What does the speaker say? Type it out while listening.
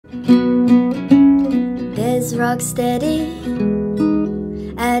There's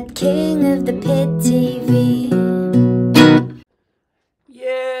ROCKSTEADY at King of the Pit TV.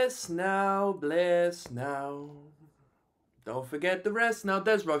 Yes, now, bless now. Don't forget the rest. Now,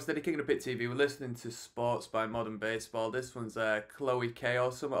 there's ROCKSTEADY, King of the Pit TV. We're listening to Sports by Modern Baseball. This one's Chloe K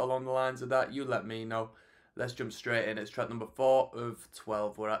or something along the lines of that. You let me know. Let's jump straight in. It's track number 4 of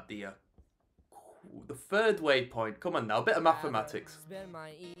 12. We're at the third waypoint. Come on now, a bit of mathematics. Spend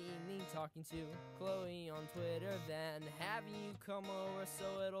my evening talking to Chloe on Twitter, then having you come over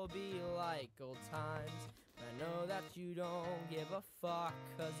so it'll be like old times. I know that you don't give a fuck,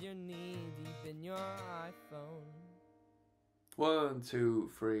 cause you're knee deep in your iPhone. 1, 2,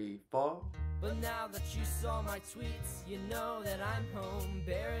 3, 4. But now that you saw my tweets, you know that I'm home,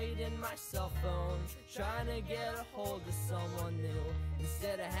 buried in my cell phone, trying to get a hold of someone new,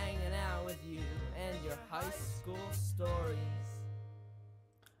 instead of hanging out with you and your high school stories.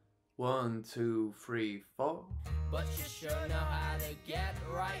 1, 2, 3, 4. But you sure know how to get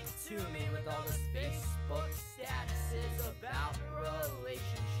right to me with all this Facebook statuses about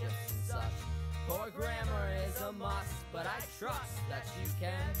relationships and such. Poor grammar is a must, but I trust that you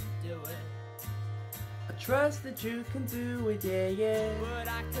can do it. I trust that you can do it, yeah, yeah. But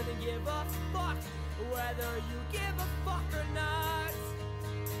I couldn't give a fuck whether you give a fuck or not.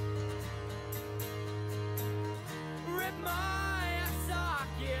 Rip my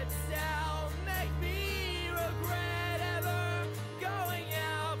sockets out, make me regret ever going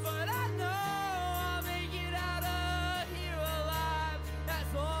out. But I know I'll make it out of here alive,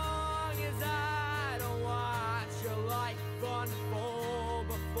 as long as I don't watch your life unfold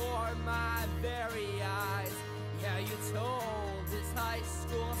before my very eyes. Yeah, you told this high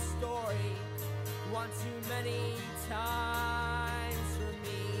school story one too many times for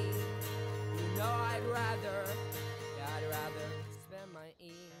me. You know I'd rather spend my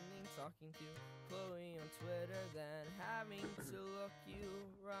evening talking to Chloe on Twitter than having to look you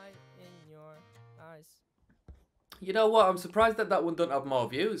right in your eyes. You know what? I'm surprised that that one don't have more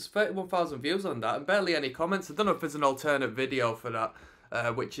views. 31,000 views on that and barely any comments. I don't know if there's an alternate video for that,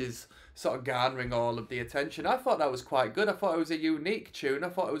 which is sort of garnering all of the attention. I thought that was quite good. I thought it was a unique tune. I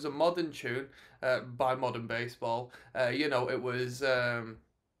thought it was a modern tune by Modern Baseball. You know, it was,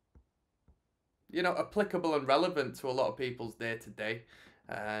 you know, applicable and relevant to a lot of people's day-to-day.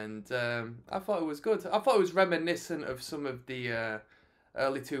 And I thought it was good. I thought it was reminiscent of some of the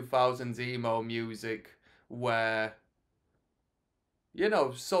early 2000s emo music where, you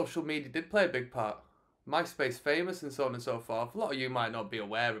know, social media did play a big part. MySpace famous and so on and so forth. A lot of you might not be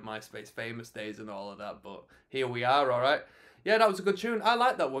aware of MySpace famous days and all of that, but here we are, alright? Yeah, that was a good tune. I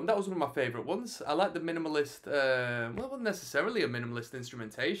like that one. That was one of my favourite ones. I like the minimalist, well, it wasn't necessarily a minimalist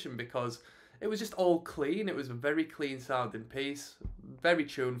instrumentation because it was just all clean. It was a very clean sounding piece. Very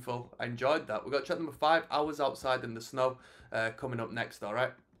tuneful. I enjoyed that. We've got track number 5, Hours Outside in the Snow, coming up next,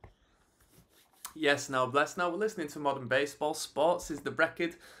 alright? Yes, now bless. Now we're listening to Modern Baseball. Sports is the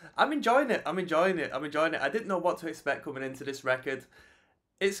record. I'm enjoying it. I'm enjoying it. I'm enjoying it. I didn't know what to expect coming into this record.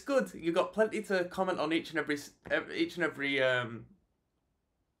 It's good. You've got plenty to comment on each and every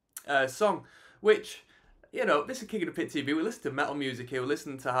song, which, you know, this is King of the Pit TV. We listen to metal music here. We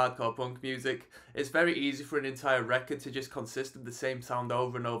listen to hardcore punk music. It's very easy for an entire record to just consist of the same sound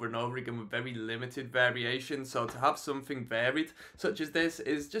over and over and over again with very limited variation. So to have something varied such as this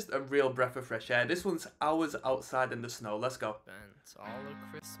is just a real breath of fresh air. This one's Hours Outside in the Snow. Let's go. Spent all of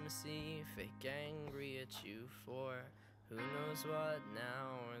Christmas Eve fake angry at you for who knows what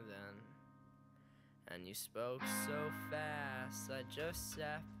now or then. And you spoke so fast, I just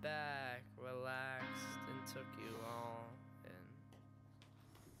sat back, relaxed, and took you all in.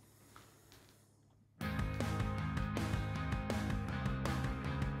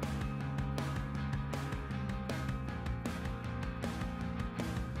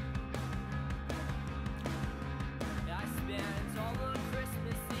 I spent all of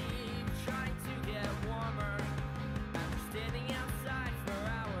Christmas Eve trying to get warmer, after standing outside for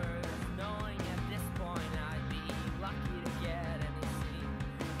hours, knowing at this point I'd be lucky to get any sleep.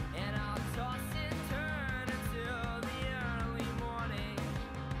 And I'll toss and turn until the early morning,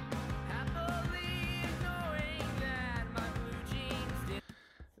 happily knowing that my blue jeans did.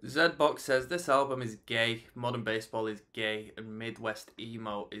 Zbox says this album is gay, Modern Baseball is gay, and Midwest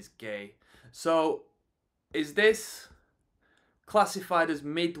emo is gay. So, is this classified as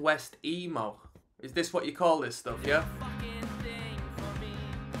Midwest emo? Is this what you call this stuff, yeah?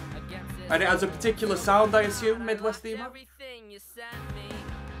 And it has a particular sound, I assume, Midwest emo? Everything you sent me,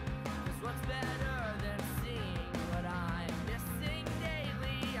 'cause what's better than seeing what I'm missing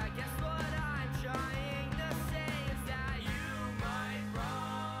daily? I guess what I'm trying to say is that you might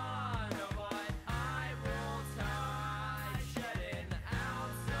run, but I won't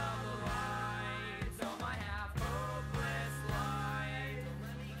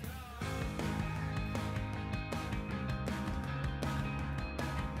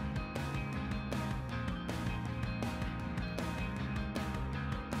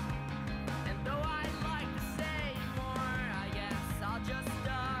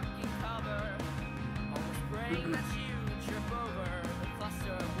thing that you trip over, the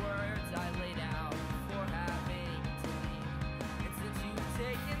cluster of words I laid out before having to leave. And since you've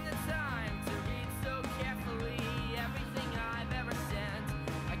taken the time to read so carefully everything I've ever sent,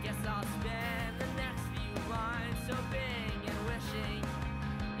 I guess I'll spend the next few lines hoping and wishing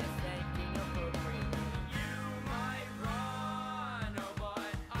and thanking appropriately. You might run, oh,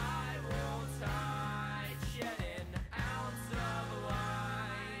 but I won't hide, shedding an ounce of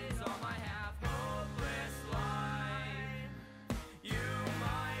lies on my half-hopeless life. You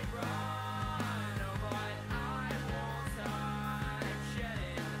might run, oh, but I won't hide,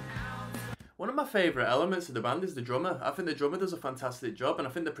 shedding an ounce of. One of my favourite elements of the band is the drummer. I think the drummer does a fantastic job, and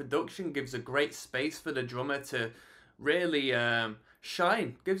I think the production gives a great space for the drummer to really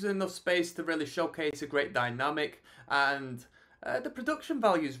shine. Gives enough space to really showcase a great dynamic, and the production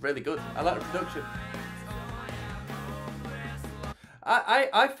value is really good. I like the production.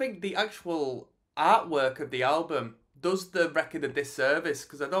 I think the actual artwork of the album does the record a disservice,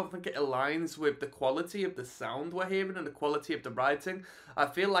 because I don't think it aligns with the quality of the sound we're hearing and the quality of the writing. I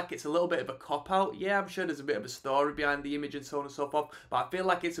feel like it's a little bit of a cop-out. Yeah, I'm sure there's a bit of a story behind the image and so on and so forth, but I feel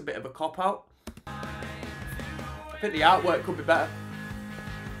like it's a bit of a cop-out. I think the artwork could be better.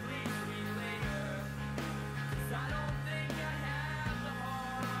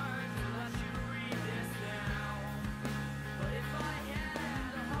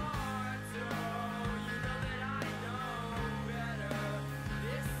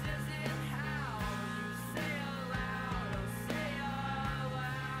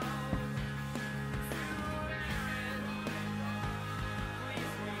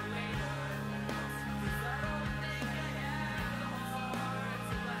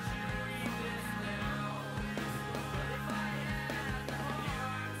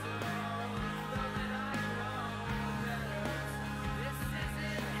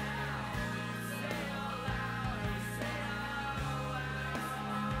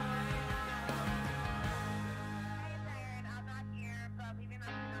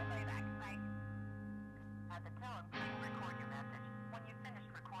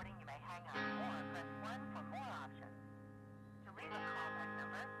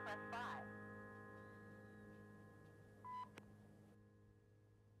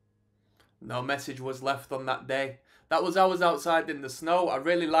 No message was left on that day. That was I was outside in the snow. I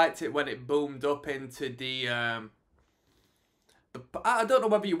really liked it when it boomed up into the I don't know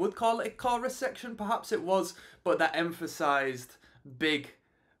whether you would call it a chorus section. Perhaps it was, but that emphasized big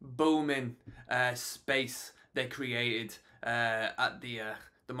booming space they created at the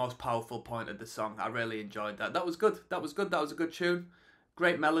most powerful point of the song. I really enjoyed that. That was good. That was good. That was a good tune.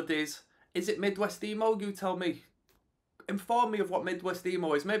 Great melodies. Is it Midwest emo? You tell me. Inform me of what Midwest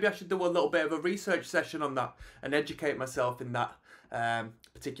emo is. Maybe I should do a little bit of a research session on that and educate myself in that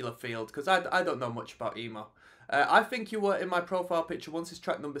particular field, because I don't know much about emo. I think you were in my profile picture once. It's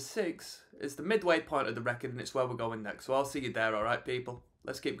track number 6. It's the midway point of the record, and it's where we're going next. So I'll see you there, alright people?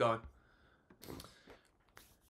 Let's keep going.